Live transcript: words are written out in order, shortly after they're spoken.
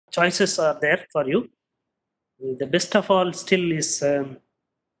choices are there for you. The best of all still is the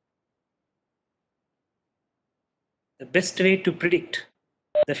best way to predict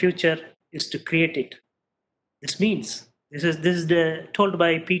the future is to create it. This means this is told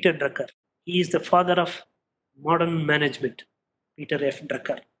by Peter Drucker. He is the father of modern management, Peter F.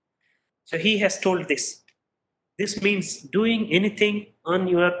 Drucker. So he has told this. This means doing anything on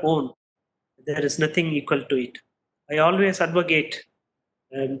your own. There is nothing equal to it. I always advocate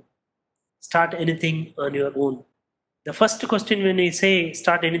um, start anything on your own. The first question when I say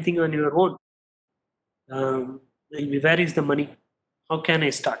start anything on your own, will be where is the money? How can I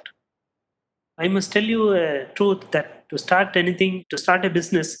start? I must tell you a truth that to start anything, to start a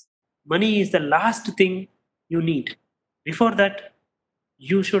business, money is the last thing you need. Before that,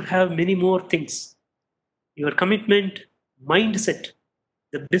 you should have many more things. Your commitment, mindset,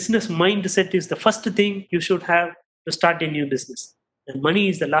 the business mindset is the first thing you should have to start a new business. And money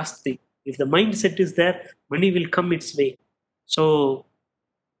is the last thing. If the mindset is there, money will come its way. So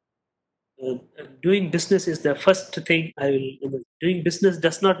uh, doing business is the first thing I will. Doing business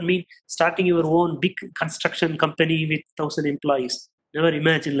does not mean starting your own big construction company with 1,000 employees. Never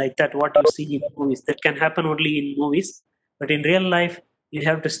imagine like that what you see in movies. That can happen only in movies, but in real life you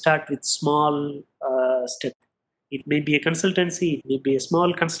have to start with small step. It may be a consultancy, it may be a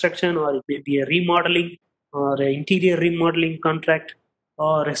small construction, or it may be a remodeling or an interior remodeling contract,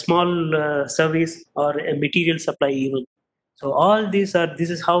 or a small service, or a material supply even. So all these are, this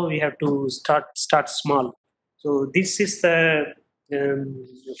is how we have to start small. So this is the um,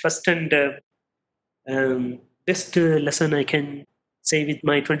 first and best lesson I can say. With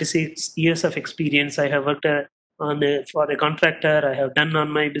my 26 years of experience, I have worked for a contractor, I have done on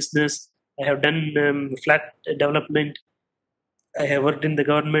my business, I have done flat development, I have worked in the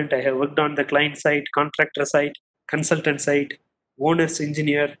government, I have worked on the client side, contractor side, consultant side, owner's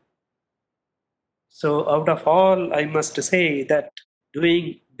engineer. So, out of all, I must say that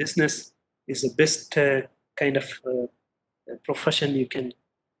doing business is the best kind of profession you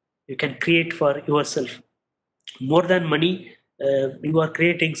can create for yourself. More than money, you are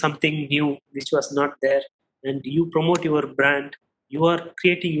creating something new which was not there, and you promote your brand. You are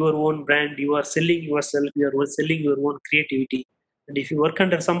creating your own brand. You are selling yourself. You are selling your own creativity. And if you work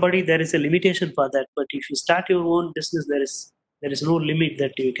under somebody, there is a limitation for that. But if you start your own business, there is no limit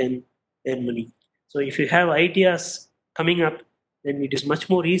that you can earn money. So if you have ideas coming up, then it is much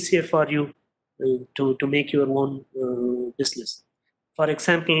more easier for you to make your own business. For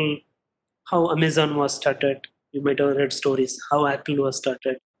example, how Amazon was started. You might have read stories how Apple was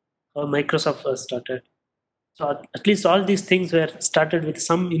started, how Microsoft was started. So at least all these things were started with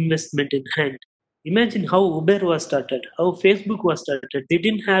some investment in hand. Imagine how Uber was started, how Facebook was started. They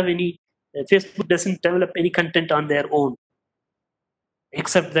didn't have any. Facebook doesn't develop any content on their own,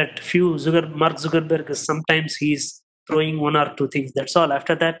 except that Mark Zuckerberg is sometimes he's throwing one or two things. That's all.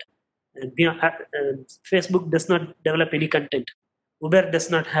 After that, Facebook does not develop any content. Uber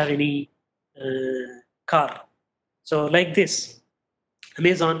does not have any car. So like this,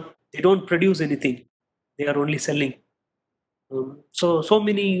 Amazon, they don't produce anything. They are only selling. So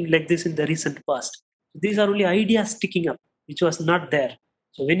many like this in the recent past. These are only ideas sticking up, which was not there.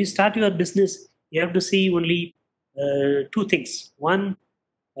 So when you start your business, you have to see only two things. One,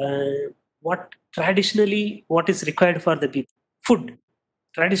 what is required for the people. Food.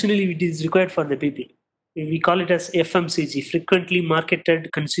 Traditionally, it is required for the people. We call it as FMCG, frequently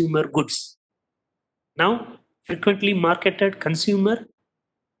marketed consumer goods. Now, frequently marketed consumer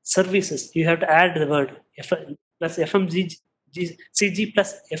services. You have to add the word plus FMCG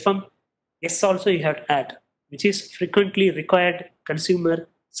plus FM. S also you have to add, which is frequently required consumer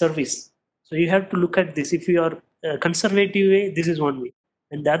service. So you have to look at this. If you are conservative way, this is one way,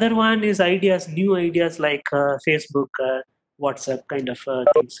 and the other one is ideas, new ideas like Facebook, WhatsApp kind of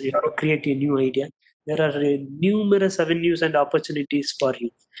things. So you have to create a new idea. There are numerous avenues and opportunities for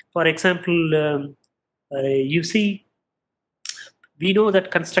you. For example, you see, we know that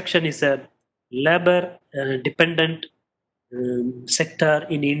construction is a labor dependent sector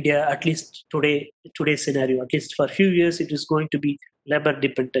in India, at least today's scenario. At least for a few years, it is going to be labor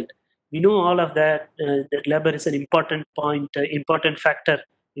dependent. We know all of that. That labor is an important point, important factor,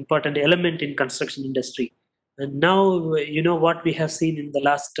 important element in construction industry. And now, you know what we have seen in the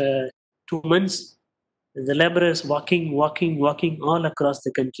last 2 months. The laborers walking all across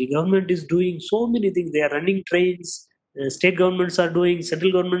the country. Government is doing so many things. They are running trains. State governments are doing.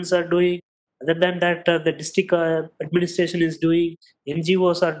 Central governments are doing. Other than that, the district administration is doing.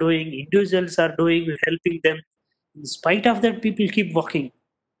 NGOs are doing. Individuals are doing, helping them. In spite of that, people keep walking.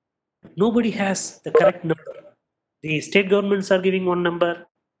 Nobody has the correct number. The state governments are giving one number.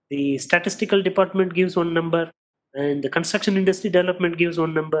 The statistical department gives one number, and the construction industry development gives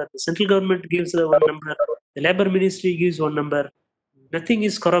one number. The central government gives one number. The labor ministry gives one number. Nothing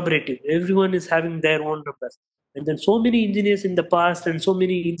is corroborative. Everyone is having their own numbers. And then so many engineers in the past and so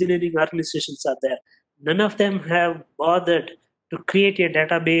many engineering organizations are there. None of them have bothered to create a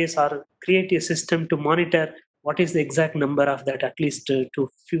database or create a system to monitor what is the exact number of that, at least to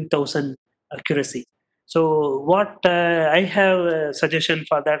few thousand accuracy. So what I have a suggestion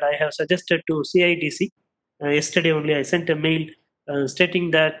for that, I have suggested to CIDC. Yesterday only I sent a mail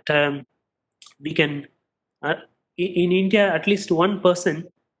stating that we can, uh, in India, at least one person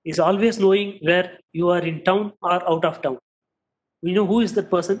is always knowing where you are in town or out of town. We know who is that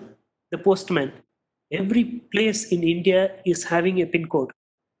person? The postman. Every place in India is having a pin code,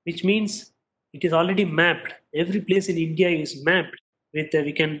 which means it is already mapped. Every place in India is mapped with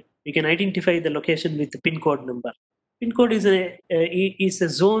we can identify the location with the pin code number. Pin code is a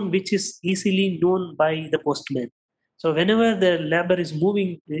zone which is easily known by the postman. So whenever the labor is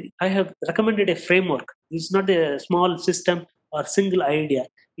moving, I have recommended a framework. It's not a small system or single idea.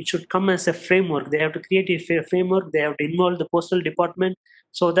 It should come as a framework. They have to create a framework. They have to involve the postal department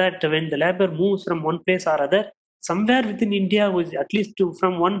so that when the labor moves from one place or other, somewhere within India, with at least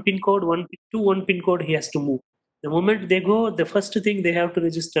from one pin code, one pin code, he has to move. The moment they go, the first thing they have to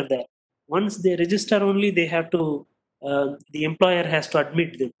register there. Once they register, only they have to. The employer has to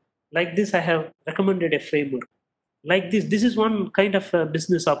admit them. Like this, I have recommended a framework. Like this is one kind of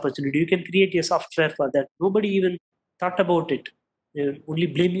business opportunity. You can create a software for that. Nobody even thought about it. They're only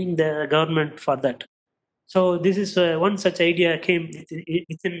blaming the government for that. So this is one such idea came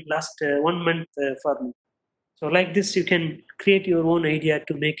within last 1 month for me. So like this, you can create your own idea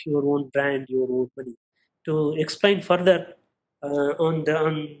to make your own brand, your own money. To explain further on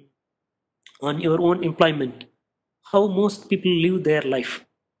your own employment, how most people live their life.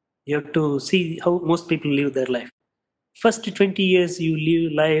 You have to see how most people live their life. First 20 years, you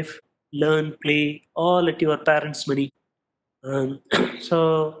live life, learn, play, all at your parents' money.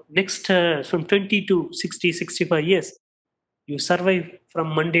 So next, from 20 to 60, 65 years, you survive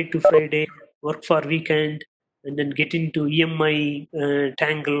from Monday to Friday, work for weekend, and then get into EMI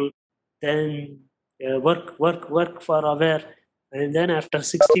tangle, then work for hour, and then after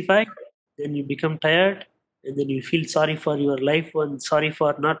 65, then you become tired, and then you feel sorry for your life and sorry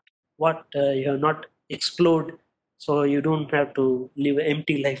for not what you have not explored, so you don't have to live an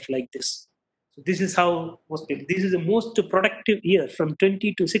empty life like this. So this is how most people. This is the most productive year from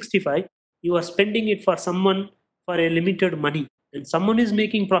 20 to 65. You are spending it for someone for a limited money, and someone is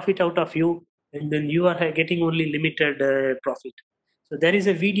making profit out of you, and then you are getting only limited profit. So there is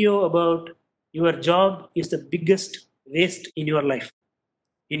a video about your job is the biggest waste in your life.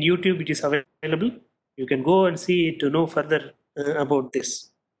 In YouTube, it is available. You can go and see it to know further about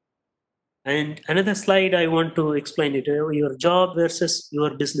this. And another slide I want to explain it: your job versus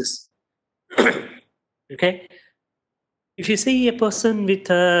your business. Okay, if you see a person with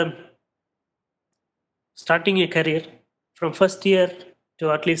starting a career from first year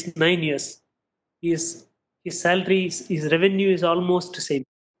to at least 9 years, his his salary, his revenue is almost same.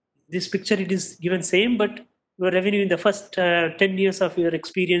 This picture it is given same, but your revenue in the first 10 years of your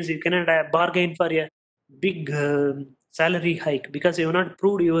experience, you cannot bargain for a big salary hike because you have not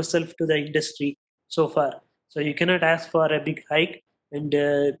proved yourself to the industry so far. So you cannot ask for a big hike, and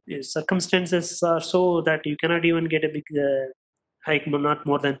circumstances are so that you cannot even get a big hike, not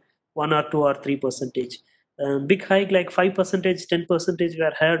more than 1 or 2 or 3%. Big hike like 5%, 10%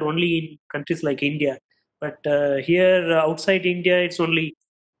 were heard only in countries like India, but here outside India, it's only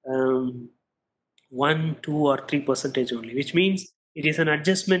um, 1, 2, or 3% only, which means it is an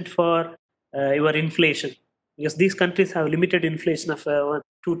adjustment for your inflation, because these countries have limited inflation of 2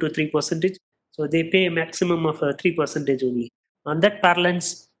 to 3%, so they pay a maximum of 3% only. On that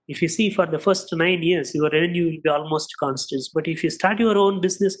parlance, if you see for the first 9 years, your revenue will be almost constant. But if you start your own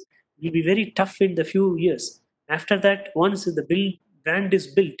business, it will be very tough in the few years. After that, once the brand is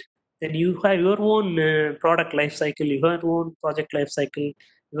built, then you have your own product life cycle, your own project life cycle,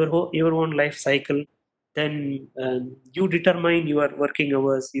 your own life cycle. Then you determine your working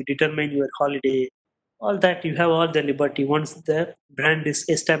hours, you determine your holiday, all that. You have all the liberty once the brand is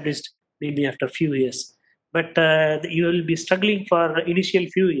established, maybe after few years. But you will be struggling for initial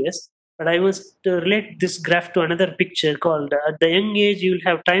few years. But I must relate this graph to another picture called at the young age you will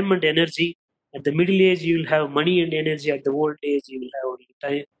have time and energy, at the middle age you will have money and energy, at the old age you will have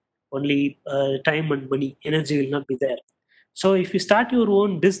only time and money. Energy will not be there. So if you start your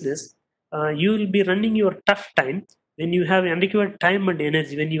own business, you will be running your tough time when you have adequate time and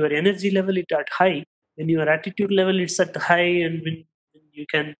energy. When your energy level is at high, when your attitude level is at high, and when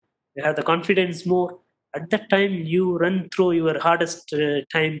you have the confidence more. At that time, you run through your hardest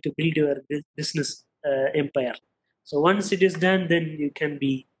time to build your business empire. So once it is done, then you can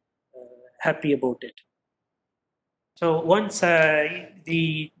be happy about it. So once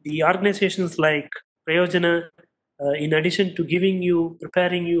the organizations like Prayojana, in addition to giving you,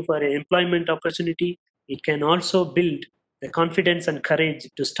 preparing you for an employment opportunity, it can also build the confidence and courage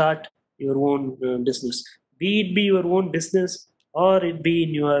to start your own business. Be it be your own business or it be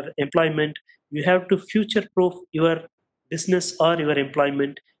in your employment, you have to future-proof your business or your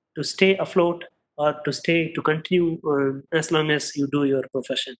employment to stay afloat or to continue as long as you do your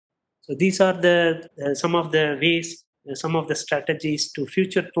profession. So these are the some of the ways, some of the strategies to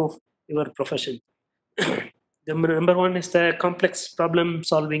future-proof your profession. The number one is the complex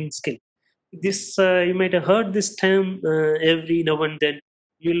problem-solving skill. This you might have heard this term every now and then.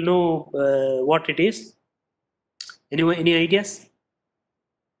 You'll know what it is. Anyway, any ideas?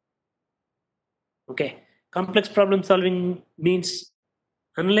 Okay. Complex problem-solving means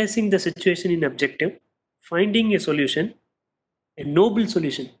analyzing the situation in objective, finding a solution, a noble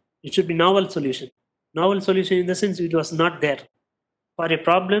solution. It should be novel solution. Novel solution in the sense it was not there for a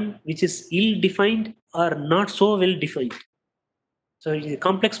problem which is ill defined or not so well defined. So the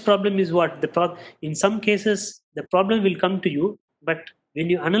complex problem is what in some cases the problem will come to you, but when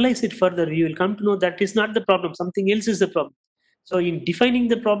you analyze it further, you will come to know that is not the problem. Something else is the problem. So in defining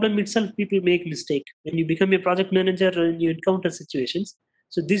the problem itself, people make mistake. When you become a project manager and you encounter situations,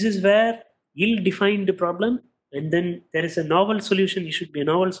 so this is where ill-defined problem, and then there is a novel solution. It should be a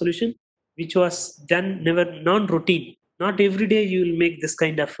novel solution, which was done never non-routine. Not every day you will make this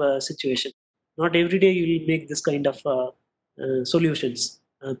kind of situation. Not every day you will make this kind of solutions.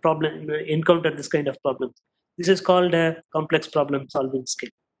 Problem encounter this kind of problems. This is called a complex problem solving skill.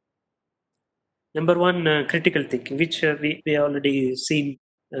 Number one, critical thinking, which we already seen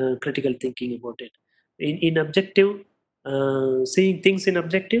critical thinking about it. In objective, seeing things in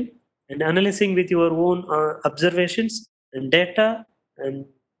objective and analyzing with your own observations and data and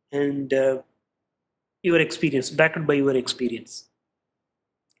your experience, backed by your experience.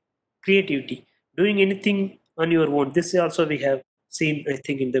 Creativity, doing anything on your own. This also we have seen, I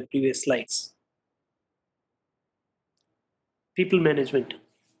think, in the previous slides. People management.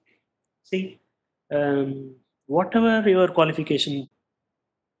 See, whatever your qualification,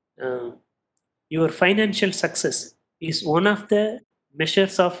 uh, your financial success is one of the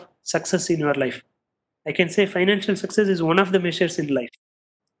measures of success in your life. I can say financial success is one of the measures in life.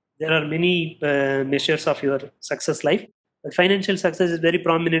 There are many measures of your success life, but financial success is very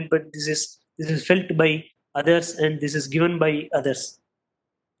prominent. But this is felt by others, and this is given by others.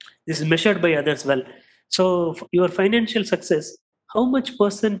 This is measured by others well. So your financial success, how much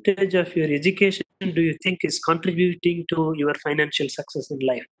percentage of your education do you think is contributing to your financial success in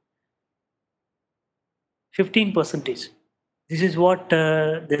life? 15 percentage. This is what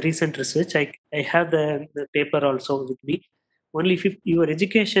the recent research, I have the paper also with me. Only your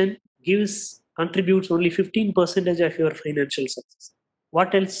education contributes only 15 percentage of your financial success.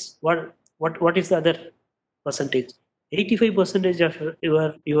 What else? What is the other percentage? 85 percentage of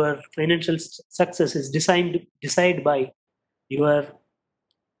your financial success is decided by your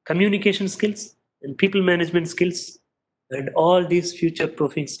communication skills and people management skills and all these future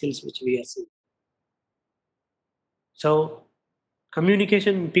proofing skills which we are seeing. So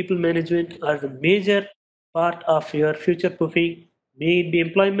communication and people management are the major part of your future proofing, may it be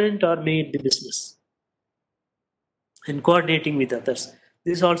employment or may it be business. And coordinating with others.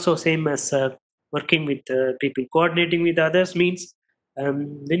 This is also same as working with people. Coordinating with others means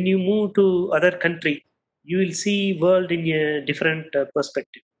when you move to other country, you will see world in a different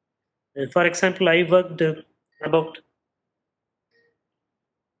perspective. For example, I worked about.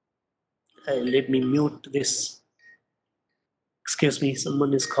 Let me mute this. Excuse me,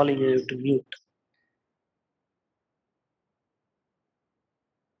 someone is calling. I have to mute.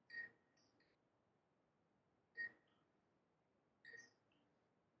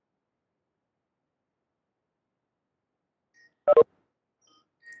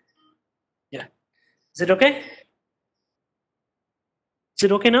 Yeah, is it okay? Is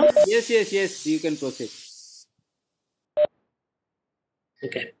it okay now? Yes, yes, yes. You can proceed.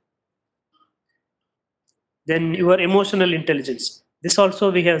 Okay. Then your emotional intelligence. This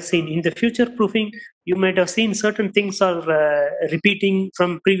also we have seen in the future proofing. You might have seen certain things are repeating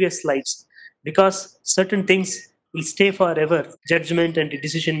from previous slides because certain things will stay forever. Judgment and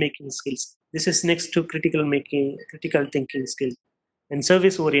decision making skills. This is next to critical thinking skills and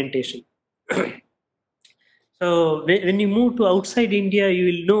service orientation. So when you move to outside India, you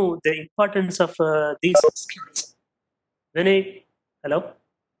will know the importance of these skills. When I Hello?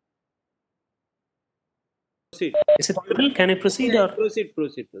 Proceed. Is it audible? Can I proceed Yeah, or? proceed,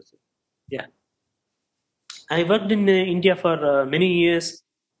 proceed, proceed. Yeah. I worked in India for many years.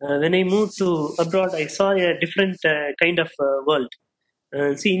 When I moved to abroad, I saw a different kind of world.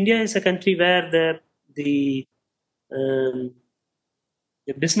 See, India is a country where the um,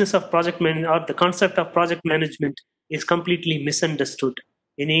 the business of project management or the concept of project management is completely misunderstood.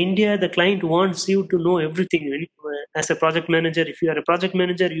 In India, the client wants you to know everything. As a project manager, if you are a project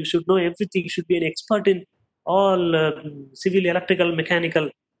manager, you should know everything. You should be an expert in all civil, electrical, mechanical,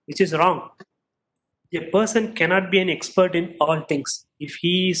 which is wrong. A person cannot be an expert in all things. If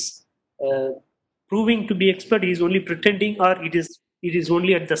he is uh, proving to be expert, he is only pretending, or it is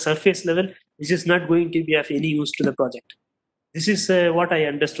only at the surface level, which is not going to be of any use to the project. This is what I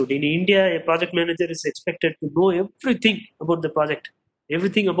understood. In India, a project manager is expected to know everything about the project,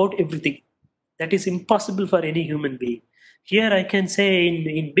 everything about everything. That is impossible for any human being. Here, I can say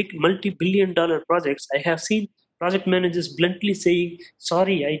in big multi-billion dollar projects, I have seen project managers bluntly saying,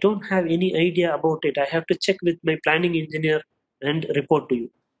 sorry, I don't have any idea about it. I have to check with my planning engineer and report to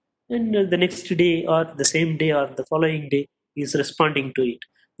you. And the next day, or the same day, or the following day, he is responding to it.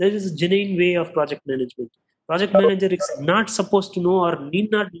 There is a genuine way of project management. Project manager is not supposed to know or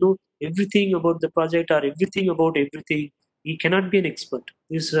need not know everything about the project or everything about everything. He cannot be an expert.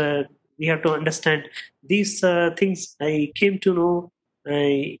 This we have to understand. These things I came to know.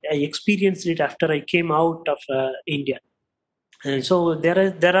 I experienced it after I came out of India. And so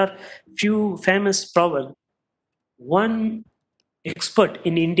there are few famous proverbs. One expert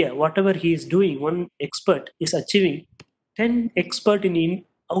in India, whatever he is doing, one expert is achieving, 10 expert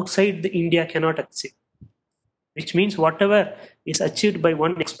outside the India cannot achieve. Which means whatever is achieved by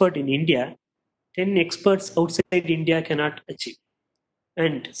one expert in India, 10 experts outside India cannot achieve.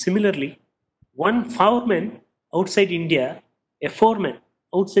 And similarly, one foreman outside India, a foreman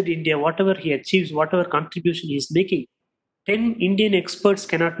outside India, whatever he achieves, whatever contribution he is making, 10 Indian experts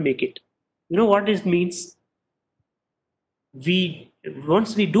cannot make it. You know what it means? We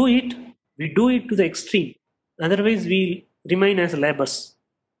once we do it to the extreme. Otherwise, we remain as laborers.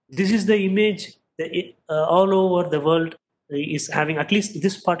 This is the image that all over the world is having. At least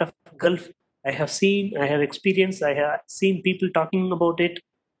this part of Gulf, I have seen, I have experienced, I have seen people talking about it.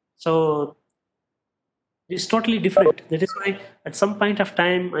 So it's totally different. That is why, at some point of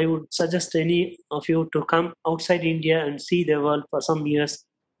time, I would suggest any of you to come outside India and see the world for some years,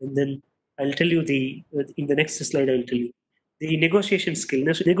 and then I'll tell you in the next slide. I'll tell you the negotiation skill.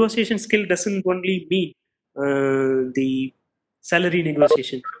 Negotiation skill doesn't only mean the salary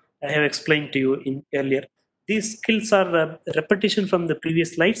negotiation. I have explained to you in earlier. These skills are repetition from the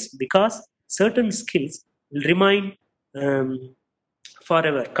previous slides because certain skills will remain um,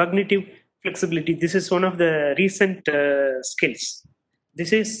 forever. Cognitive flexibility. This is one of the recent skills.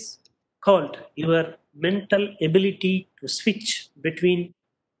 This is called your mental ability to switch between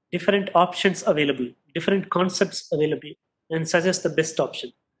different options available, different concepts available, and suggest the best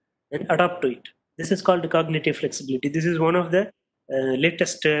option and adapt to it. This is called cognitive flexibility. This is one of the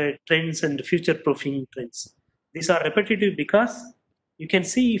latest trends and future proofing trends. These are repetitive because you can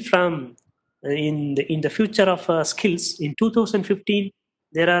see from in the future of skills in 2015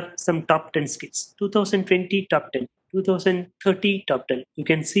 there are some top 10 skills, 2020 top 10, 2030 top 10. You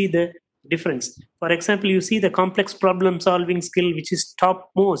can see the difference. For example, you see the complex problem solving skill, which is top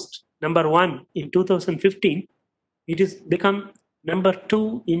most number one in 2015. It is become number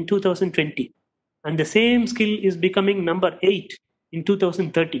two in 2020, and the same skill is becoming number 8 in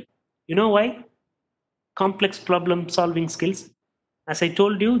 2030. You know why? Complex problem solving skills. As I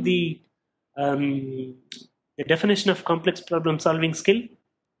told you, um, the definition of complex problem solving skill,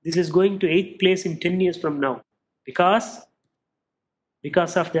 this is going to 8th place in 10 years from now, because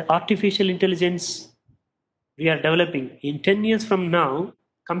of the artificial intelligence we are developing. In 10 years from now,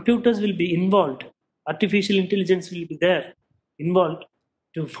 computers will be involved, artificial intelligence will be there involved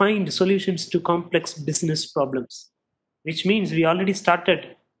to find solutions to complex business problems, which means we already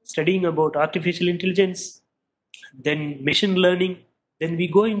started studying about artificial intelligence, then machine learning, then we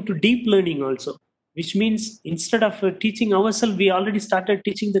go into deep learning also, which means instead of teaching ourselves, we already started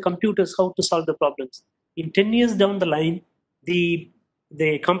teaching the computers how to solve the problems. In 10 years down the line, the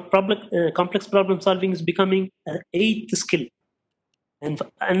complex problem solving is becoming an eighth skill. And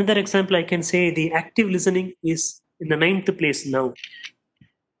another example, I can say the active listening is in the ninth place now.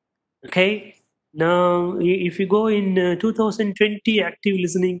 Okay, now if you go in 2020, active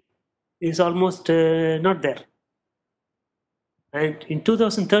listening is almost not there. And in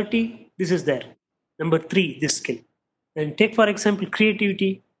 2030, this is there. Number three, this skill. And take, for example,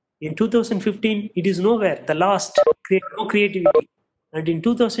 creativity. In 2015, it is nowhere. The last, no creativity. and in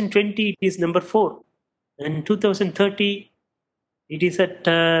 2020 it is number 4, and 2030 it is at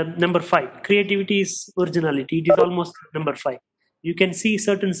number 5. Creativity is originality. It is almost number 5. You can see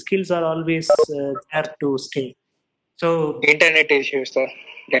certain skills are always there to stay. So, Internet issues, sir.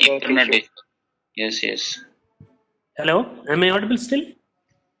 Network Internet issue. issue. Yes, yes. hello, am I audible still?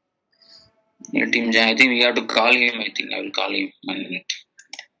 Yeah, Team Jan, I think we have to call him. I think I will call him 1 minute.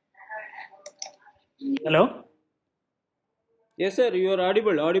 Hello? Yes, sir. You are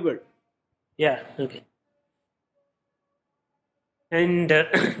audible. Audible. Yeah, okay. And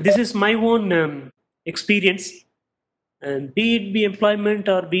this is my own experience, be it be employment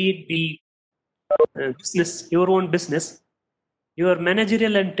or be it be business, your own business. Your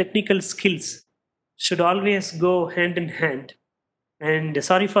managerial and technical skills should always go hand in hand. And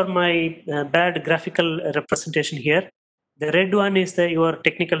sorry for my bad graphical representation here. The red one is your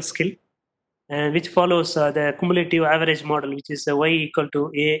technical skill, which follows the cumulative average model, which is y equal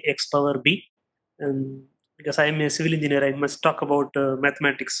to a x power b. Because I am a civil engineer, I must talk about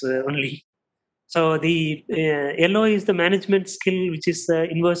mathematics only. So the yellow is the management skill, which is the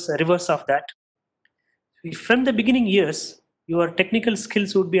reverse of that. From the beginning years, your technical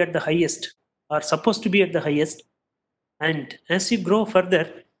skills would be at the highest, or supposed to be at the highest. And as you grow further,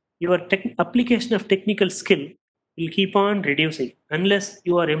 your application of technical skill will keep on reducing unless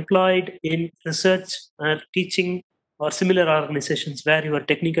you are employed in research or teaching or similar organizations where your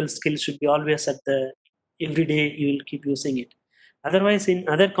technical skills should be always at the every day you will keep using it. Otherwise, in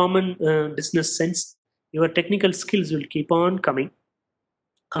other common business sense, your technical skills will keep on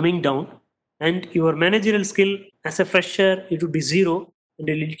coming down, and your managerial skill as a fresher it would be zero, and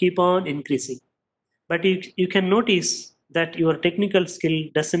it will keep on increasing. But you can notice that your technical skill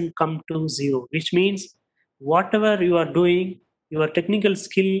doesn't come to zero, which means whatever you are doing, your technical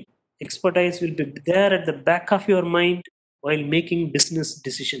skill expertise will be there at the back of your mind while making business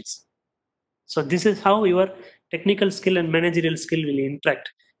decisions. So this is how your technical skill and managerial skill will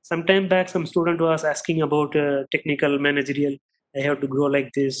interact. Some time back, some student was asking about technical managerial. I have to grow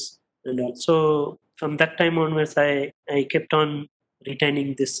like this, and all. So from that time onwards, I kept on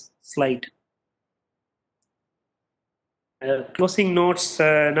retaining this slide. Closing notes.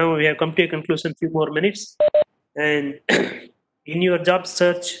 Now we have come to a conclusion. Few more minutes, and in your job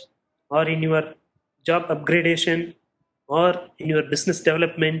search, or in your job upgradation, or in your business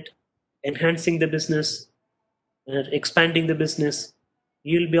development, enhancing the business, expanding the business,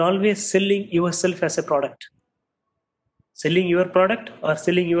 you will be always selling yourself as a product. Selling your product or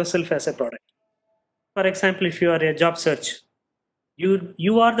selling yourself as a product. For example, if you are a job search,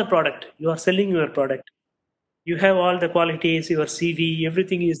 you are the product. You are selling your product. You have all the qualities, your CV,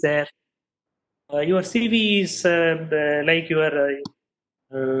 everything is there. Your CV is like your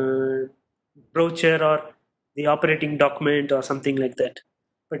brochure or the operating document or something like that.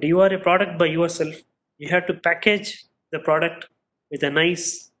 But you are a product by yourself. You have to package the product with a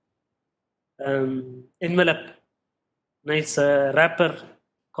nice envelope, nice wrapper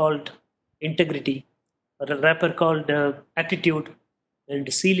called integrity, or a wrapper called attitude,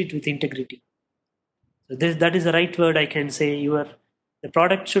 and seal it with integrity. So that is the right word I can say. The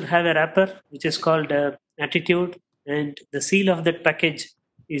product should have a wrapper which is called attitude, and the seal of that package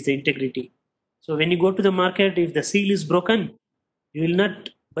is the integrity. So when you go to the market, if the seal is broken, you will not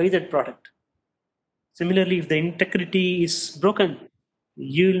buy that product. Similarly, if the integrity is broken,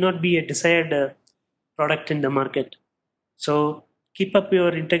 you will not be a desired product in the market. So keep up your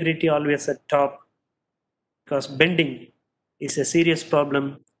integrity always at top, because bending is a serious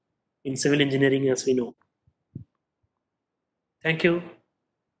problem in civil engineering, as we know. Thank you.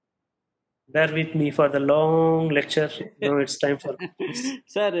 Bear with me for the long lecture. Now it's time for questions.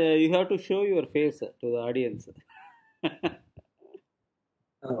 Sir, you have to show your face to the audience.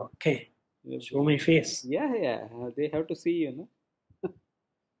 Okay. Show my face. Yeah, yeah. They have to see you, no?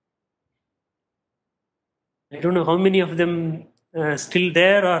 I don't know how many of them still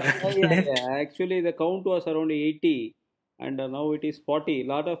there or left. Yeah. Actually, the count was around 80, and now it is 40. A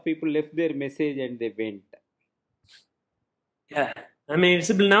lot of people left their message and they went. Yeah. Am I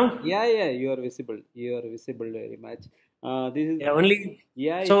visible now? Yeah, yeah. You are visible. You are visible very much. This is only.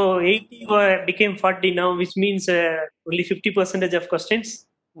 yeah. So 80 became 40 now, which means only 50% of questions.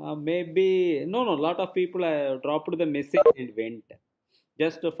 Maybe no. A lot of people dropped the message and went.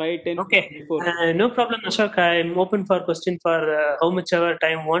 Just 5-10 Okay. before. No problem, Ashok. I'm open for question for how much ever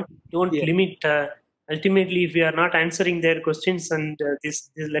time want. Don't limit. Ultimately, if we are not answering their questions and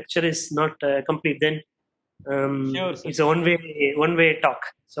this lecture is not complete, then Sure, it's a one way talk.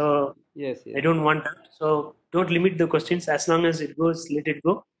 So yes. I don't want that. So don't limit the questions. As long as it goes, let it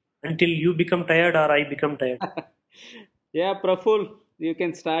go until you become tired or I become tired. Yeah, Praful, you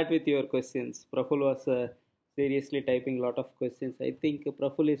can start with your questions. Praful was seriously typing a lot of questions. I think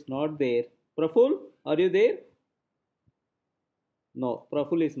Praful is not there. Praful, are you there? No,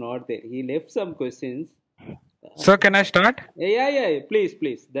 Praful is not there. He left some questions. So can I start? Yeah. Please,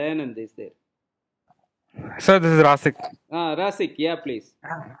 please. Dayanand is there. So this is Rasik. Rasik, yeah, please.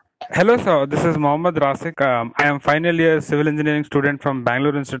 Hello, sir. This is Mohammad Rasik. I am final year civil engineering student from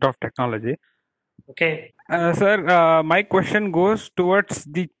Bangalore Institute of Technology. Okay. Sir, my question goes towards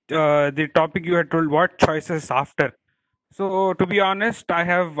the topic you had told. What choices after? So to be honest, I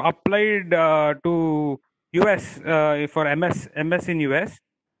have applied to US for MS in US.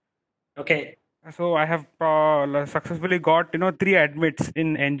 Okay. So I have successfully got 3 admits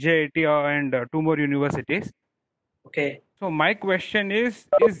in NJIT and 2 more universities. Okay. So my question is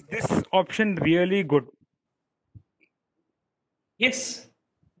this option really good? Yes,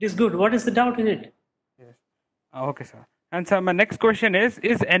 it is good. What is the doubt in it? Yes. Okay, sir. And so my next question is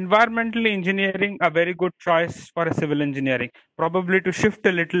environmental engineering a very good choice for a civil engineering? Probably to shift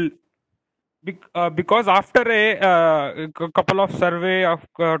a little because after a couple of survey of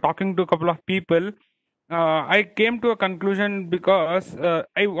talking to a couple of people, I came to a conclusion because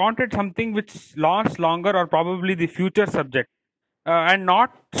I wanted something which lasts longer or probably the future subject. And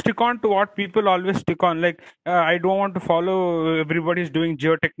not stick on to what people always stick on. Like I don't want to follow everybody's doing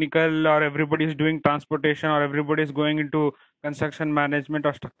geotechnical or everybody's doing transportation or everybody's going into construction management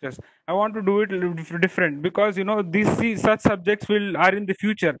or structures. I want to do it a little different because these such subjects will are in the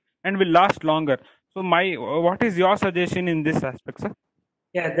future and will last longer. So my what is your suggestion in this aspect, sir?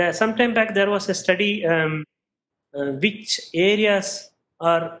 Yeah, some time back there was a study which areas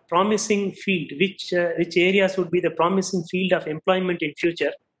are promising field, which areas would be the promising field of employment in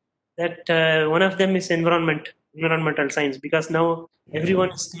future. That one of them is environmental science, because now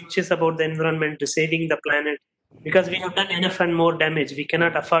everyone is conscious about the environment, saving the planet, because we have done enough and more damage. We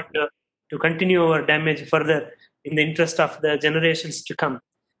cannot afford to continue our damage further in the interest of the generations to come. Yes,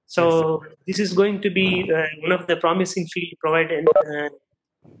 sir. So this is going to be one of the promising field provide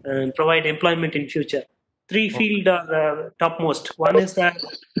employment in future. Three Okay. field are topmost. One is the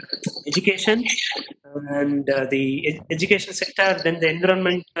education and the education sector, then the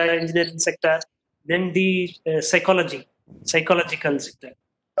environment engineering sector, then the psychological sector.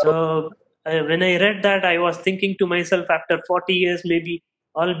 So when I read that, I was thinking to myself, after 40 years, maybe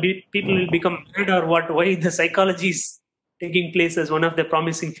people will become mad or what? Why the psychology is taking place as one of the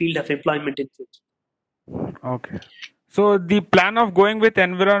promising field of employment in future? Okay. So the plan of going with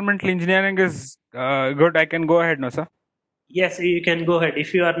environmental engineering is good. I can go ahead, no, sir? Yes, you can go ahead.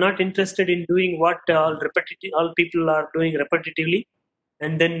 If you are not interested in doing what all people are doing repetitively,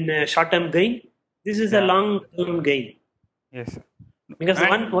 and then short-term gain, this is a Yeah. long-term gain. Yes, sir. Because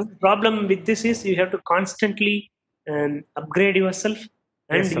And one problem with this is you have to constantly upgrade yourself,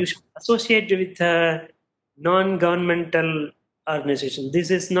 and yes, sir. you should associate with non-governmental organization. This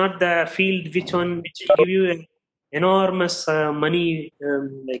is not the field which will give you enormous money.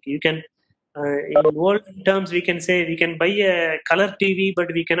 Like you can, in world terms, we can say we can buy a color TV,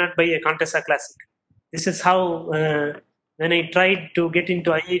 but we cannot buy a Contessa Classic. This is how. When I tried to get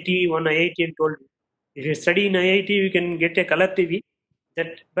into IIT, one IIT told me, if you study in IIT, you can get a color TV,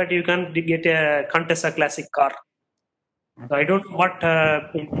 but you can't get a Contessa Classic car. So I don't know what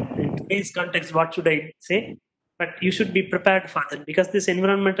in today's context what should I say, but you should be prepared for that, because this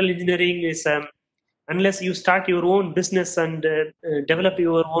environmental engineering is unless you start your own business and develop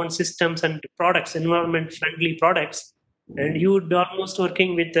your own systems and products, environment friendly products, and you would almost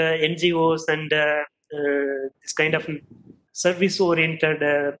working with NGOs and this kind of service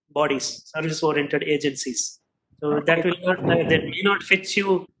oriented bodies, service oriented agencies. So that will not that may not fit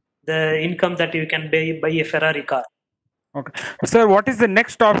you the income that you can buy a Ferrari car. Okay. Sir, what is the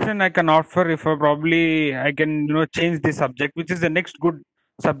next option I can opt for if probably I can change the subject? Which is the next good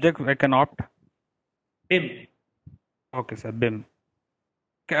subject I can opt? BIM. Okay, sir. BIM.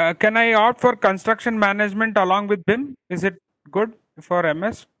 Can I opt for construction management along with BIM? Is it good for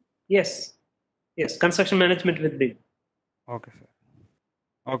MS? Yes. Yes. Construction management with BIM. Okay, sir.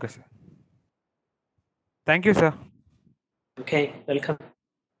 Okay, sir. Thank you, sir. Okay. Welcome.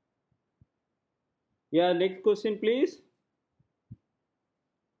 Yeah, next question, please.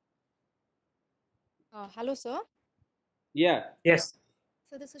 Hello, sir. Yeah. Yes.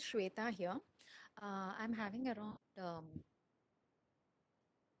 So this is Shweta here. I'm having around.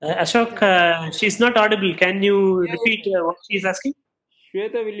 Ashok, she's not audible. Can you Yeah, repeat what she's asking?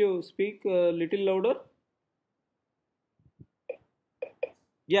 Shweta, will you speak a little louder?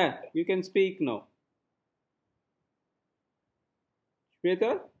 Yeah, you can speak now.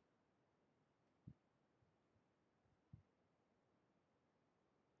 Shweta?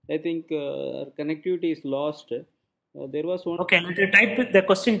 I think our connectivity is lost. There was one. Okay, let me type the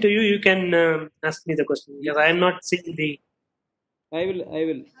question to you. You can ask me the question because I am not seeing the. I will.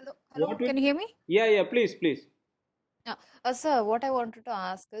 Hello, What will? can you hear me? Yeah. Please. Sir, what I wanted to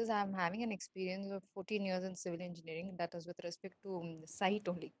ask is I'm having an experience of 14 years in civil engineering, that is with respect to the site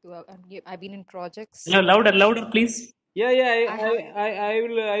only. I've been in projects. No, louder, please. Yeah. I have, I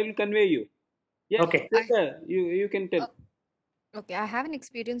will convey you. Yeah. Okay. You can tell. okay, I have an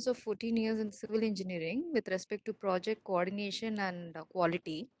experience of 14 years in civil engineering with respect to project coordination and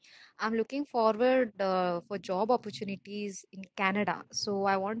quality. I'm looking forward for job opportunities in Canada. So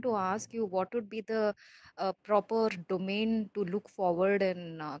I want to ask you what would be the proper domain to look forward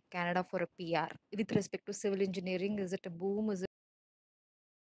in Canada for a PR with respect to civil engineering? Is it a boom? Is